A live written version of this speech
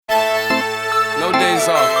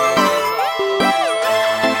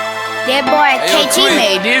That boy KG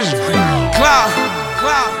made this. Glock,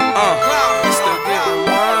 we still getting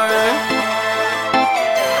money.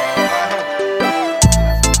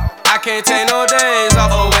 I can't take no days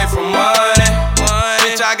off away from money.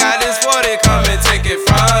 Bitch, I got this 40, come and take it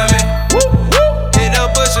from me. Hit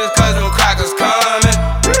the bushes cause them crackers coming.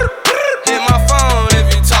 Hit my phone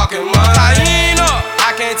if you talking money.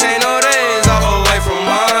 I can't take no days off away from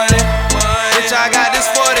money. Bitch, I got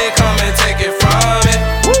this 40, come and take it from me.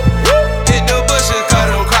 Hit the bushes cause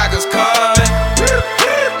them crackers coming.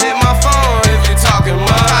 Hit my phone if you talking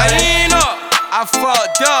money. I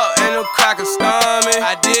fucked up and them crackers stomach.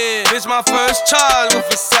 I did. Bitch, my first charge was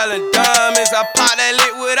for selling diamonds. I pop that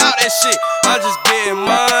lick without that shit. I'm just getting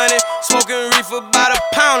money. Smoking reefer by the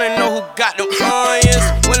pound and know who got them onions.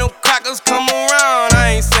 When them crackers come around,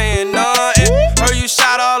 I ain't saying nothing. Heard you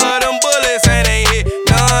shot all of them bullets and ain't hit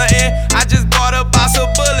nothing. I just bought a box of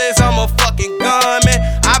bullets, I'm a fucking gunman.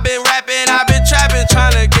 I been rapping, I been trapping,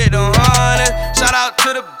 tryna get them honey. Shout out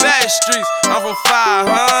to the back streets, I'm from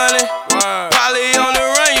 500. Probably on the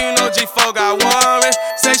run, you know G4 got warrants.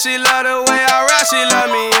 Say she love the way I rap, she love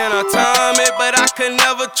me in her tummy. But I could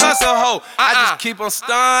never trust a hoe, I just keep on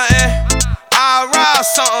stunting. I rob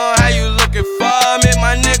something, how you looking for me?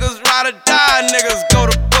 My niggas ride or die, niggas go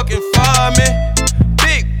to booking for me.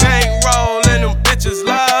 Big bank roll and them bitches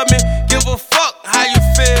love me. Give a fuck how you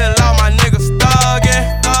feel, all my niggas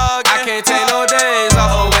thuggin'. I can't take no days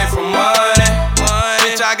off away from money.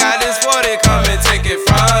 Bitch, I got this 40, come and take it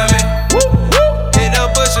from me. Hit the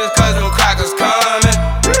bushes cause them crackers coming.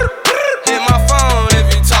 Hit my phone if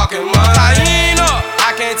you talking money.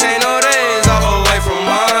 I can't take no days off away from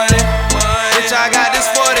money. Bitch, I got this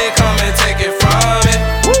 40, come and take it from me.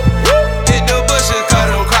 Hit the bushes cause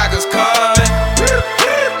them crackers coming.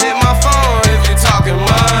 Hit my phone if you talking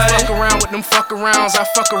money. Fuck around with them fuck arounds, I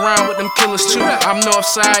fuck around with them killers too. I'm north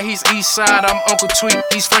side, he's east side, I'm Uncle Tweet,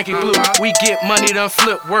 he's Frankie Blue. We get money, done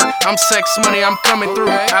flip work, I'm sex money, I'm coming through.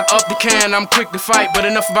 I up the can, I'm quick to fight, but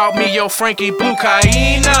enough about me, yo, Frankie Blue.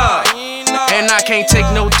 Hyena. And I can't take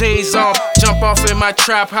no days off. Jump off in my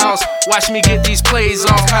trap house. Watch me get these plays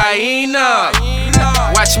off. Hyena.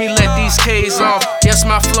 Watch me let these K's off. Yes,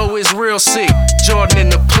 my flow is real sick. Jordan in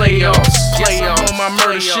the playoffs. Yes, I'm on my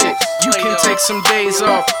murder shit. You can take some days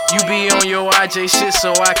off. You be on your IJ shit,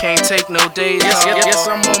 so I can't take no days off. Yes,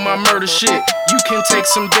 I'm on my murder shit. You can take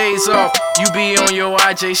some days off. You be on your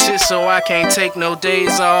IJ shit, so I can't take no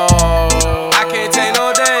days off. I can't take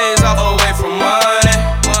no days off away from money.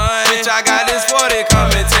 Bitch, I got this 40, come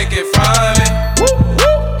and take it from me.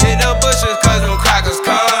 Hit the bushes cause them crackers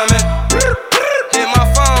coming. Hit my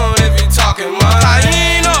phone if you talking money.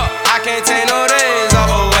 I can't take no days off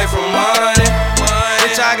away from money.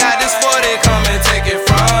 Bitch, I got this 40, come and take it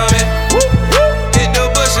from me. Hit the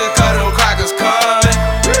bushes cause them crackers coming.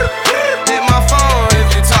 Hit my phone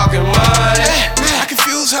if you talking money. I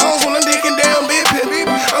confuse hoes when I'm digging down big pip.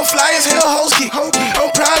 I'm fly as hell, hoes keep. I'm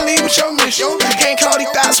proud of me with your mission. Can't call these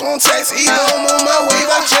thoughts, won't text either. I'm on my wave,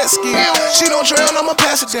 I jet ski. She don't drown, I'ma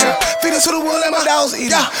pass it down. Feed it to the wood, let my dogs eat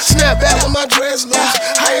it. Snap back with my dreads loose.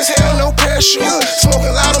 High as hell, no parachute.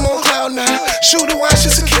 Smoking loud, I'm on cloud nine. Shoot the watch,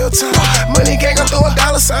 it's a kill time. Money gang, I'm throwing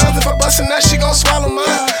dollar signs. If I bust a nut, she gon' swallow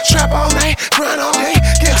mine. Trap all night, grind all day.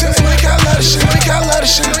 Get to the make I love the shit. Make I love the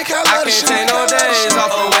shit. Make I love the shit. I can't take no days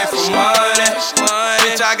off away from money.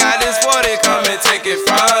 Bitch, I got this 40, come and take it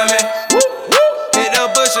from me. Hit the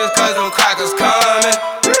bushes cause them crackers coming.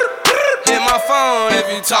 Hit my phone if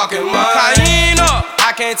you talking money.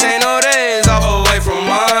 I can't take no days off away from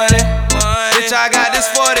money. Bitch, I got this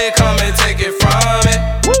 40, come and take it from me.